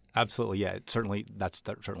saying? Absolutely, yeah. That's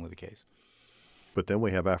certainly the case. But then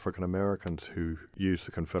we have African Americans who use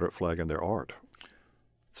the Confederate flag in their art.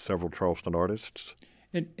 Several Charleston artists.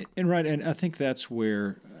 And right, and I think that's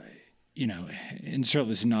where, and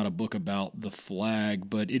certainly this is not a book about the flag,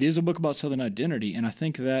 but it is a book about Southern identity, and I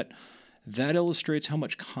think that illustrates how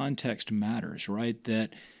much context matters, right?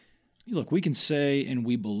 That, look, we can say and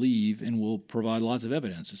we believe and we'll provide lots of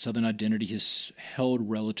evidence that Southern identity has held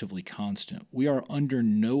relatively constant. We are under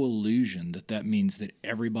no illusion that means that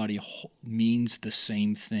everybody means the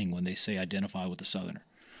same thing when they say identify with a Southerner.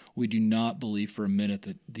 We do not believe for a minute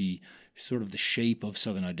that the shape of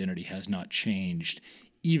Southern identity has not changed,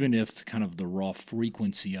 even if kind of the raw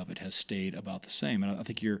frequency of it has stayed about the same. And I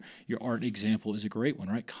think your art example is a great one,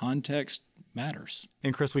 right? Context matters.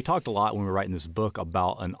 And Chris, we talked a lot when we were writing this book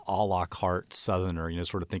about an a la carte Southerner.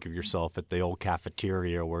 Sort of think of yourself at the old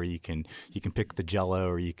cafeteria where you can pick the Jell-O,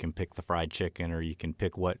 or you can pick the fried chicken, or you can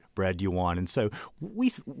pick what bread you want. And so we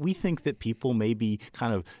think that people may be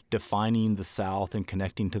kind of defining the South and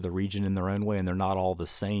connecting to the region in their own way, and they're not all the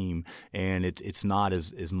same. And it's not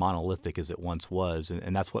as monolithic as it once was.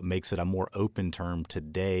 And that's what makes it a more open term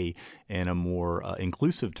today and a more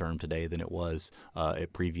inclusive term today than it was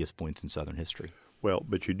at previous points in Southern history. Well,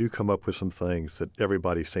 but you do come up with some things that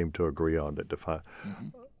everybody seemed to agree on that define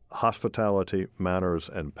hospitality, manners,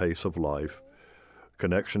 and pace of life,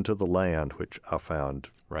 connection to the land, which I found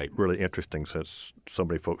really interesting since so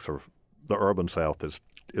many folks the urban South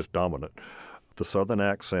is dominant, the Southern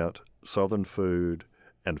accent, Southern food,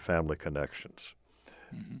 and family connections.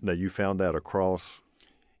 Now, you found that across.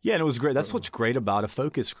 Yeah, and it was great. That's what's great about a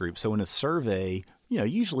focus group. So in a survey,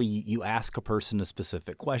 usually you ask a person a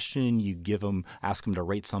specific question, ask them to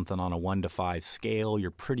rate something on a 1 to 5 scale. You're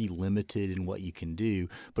pretty limited in what you can do.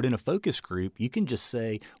 But in a focus group, you can just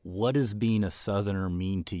say, what does being a Southerner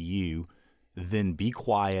mean to you? Then be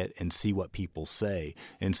quiet and see what people say.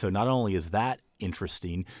 And so not only is that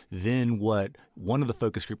interesting, then what one of the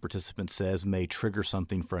focus group participants says may trigger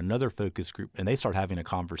something for another focus group, and they start having a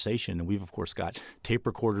conversation. And we've, of course, got tape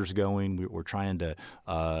recorders going. We're trying to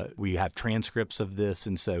we have transcripts of this.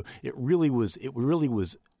 And so it really was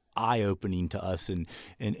eye-opening to us, and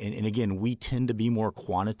again, we tend to be more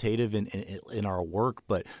quantitative in our work,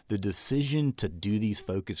 but the decision to do these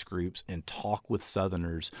focus groups and talk with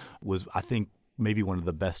Southerners was, I think, maybe one of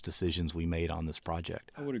the best decisions we made on this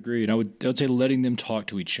project. I would agree, and I would say letting them talk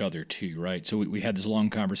to each other too, right? So we had this long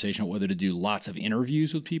conversation about whether to do lots of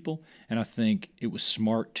interviews with people, and I think it was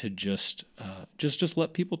smart to just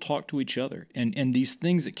let people talk to each other, and these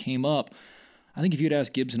things that came up. I think if you'd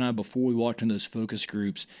asked Gibbs and I before we walked in those focus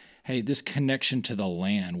groups, hey, this connection to the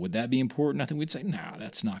land, would that be important? I think we'd say, no,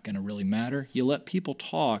 that's not going to really matter. You let people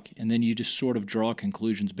talk, and then you just sort of draw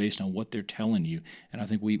conclusions based on what they're telling you. And I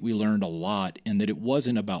think we learned a lot in that it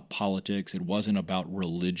wasn't about politics. It wasn't about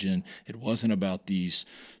religion. It wasn't about these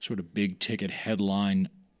sort of big-ticket headline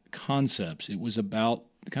concepts. It was about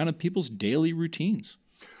kind of people's daily routines.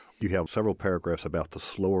 You have several paragraphs about the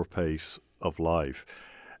slower pace of life.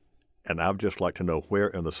 And I'd just like to know where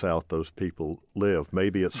in the South those people live.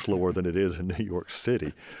 Maybe it's slower than it is in New York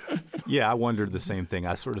City. Yeah, I wondered the same thing.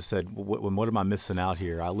 I sort of said, what am I missing out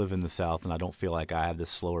here? I live in the South, and I don't feel like I have this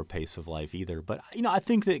slower pace of life either. But, I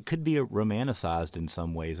think that it could be romanticized in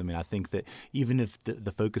some ways. I mean, I think that even if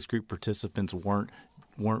the focus group participants weren't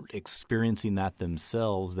experiencing that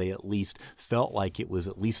themselves, they at least felt like it was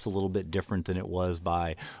at least a little bit different than it was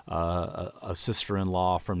by a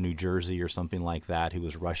sister-in-law from New Jersey or something like that who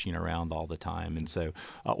was rushing around all the time. And so,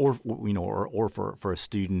 or for a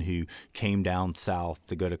student who came down south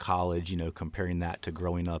to go to college, comparing that to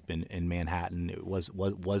growing up in Manhattan, it was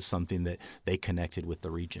something that they connected with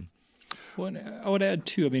the region. Well, I would add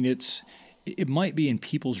too. I mean, it might be in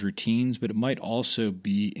people's routines, but it might also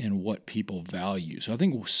be in what people value. So I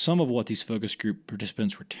think some of what these focus group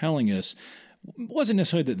participants were telling us wasn't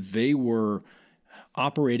necessarily that they were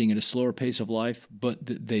operating at a slower pace of life, but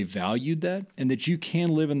that they valued that, and that you can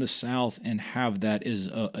live in the South and have that as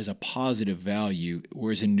a positive value,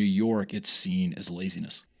 whereas in New York it's seen as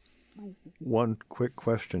laziness. One quick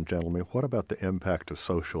question, gentlemen. What about the impact of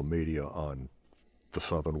social media on the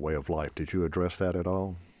Southern way of life? Did you address that at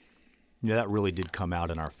all? Yeah, that really did come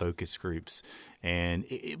out in our focus groups. And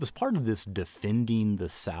it was part of this defending the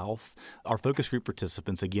South. Our focus group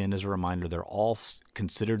participants, again, as a reminder, they're all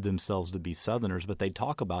considered themselves to be Southerners, but they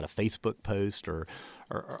talk about a Facebook post or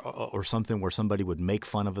something where somebody would make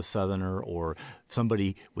fun of a Southerner, or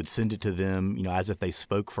somebody would send it to them, as if they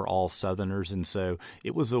spoke for all Southerners. And so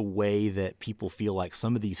it was a way that people feel like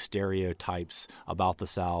some of these stereotypes about the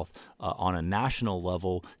South on a national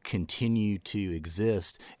level continue to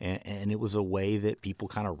exist. And it was a way that people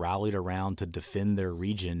kind of rallied around to defend their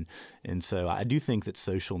region. And so I do think that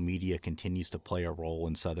social media continues to play a role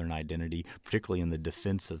in Southern identity, particularly in the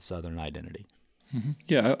defense of Southern identity. Mm-hmm.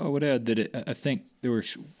 Yeah, I would add that I think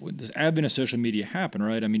when this advent of social media happened,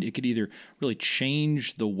 right? I mean, it could either really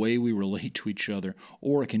change the way we relate to each other,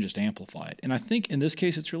 or it can just amplify it. And I think in this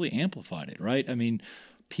case, it's really amplified it, right? I mean,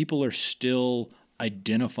 people are still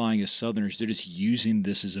identifying as Southerners. They're just using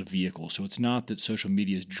this as a vehicle. So it's not that social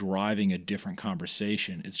media is driving a different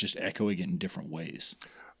conversation. It's just echoing it in different ways.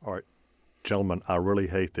 All right, gentlemen, I really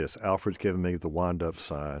hate this. Alfred's giving me the wind-up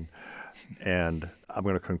sign. And I'm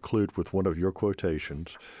going to conclude with one of your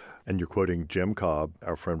quotations, and you're quoting Jim Cobb,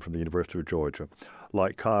 our friend from the University of Georgia.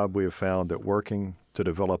 Like Cobb, we have found that working to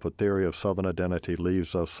develop a theory of Southern identity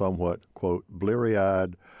leaves us somewhat, quote,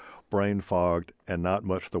 bleary-eyed, brain-fogged, and not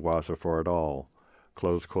much the wiser for it all,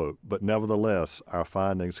 close quote. But nevertheless, our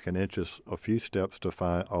findings can inch us a few steps to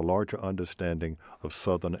find a larger understanding of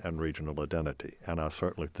Southern and regional identity. And I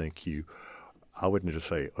certainly think I wouldn't just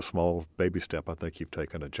say a small baby step. I think you've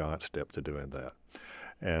taken a giant step to doing that.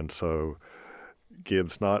 And so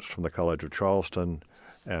Gibbs Knotts from the College of Charleston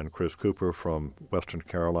and Chris Cooper from Western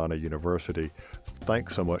Carolina University,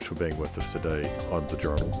 thanks so much for being with us today on The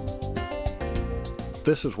Journal.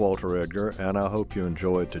 This is Walter Edgar, and I hope you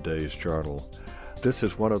enjoyed today's Journal. This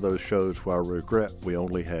is one of those shows where I regret we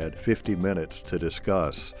only had 50 minutes to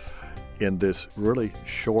discuss. In this really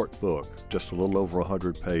short book, just a little over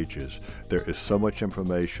 100 pages, there is so much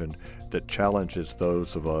information that challenges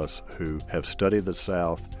those of us who have studied the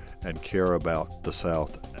South and care about the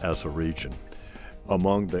South as a region.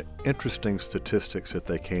 Among the interesting statistics that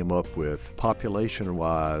they came up with,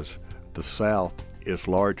 population-wise, the South is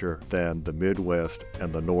larger than the Midwest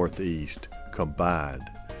and the Northeast combined.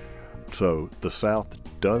 So the South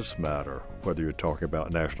does matter, whether you're talking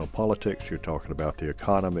about national politics, you're talking about the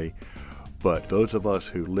economy. But those of us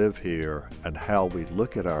who live here and how we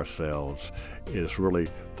look at ourselves is really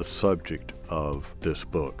the subject of this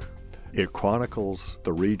book. It chronicles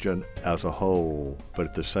the region as a whole, but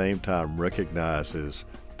at the same time recognizes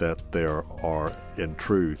that there are, in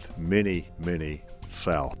truth, many, many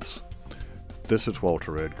Souths. This is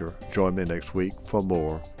Walter Edgar. Join me next week for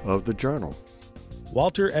more of The Journal.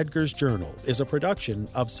 Walter Edgar's Journal is a production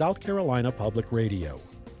of South Carolina Public Radio.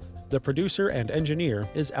 The producer and engineer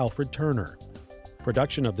is Alfred Turner.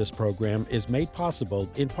 Production of this program is made possible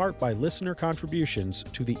in part by listener contributions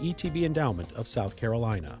to the ETB Endowment of South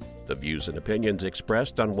Carolina. The views and opinions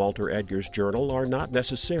expressed on Walter Edgar's Journal are not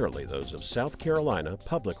necessarily those of South Carolina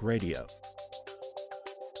Public Radio.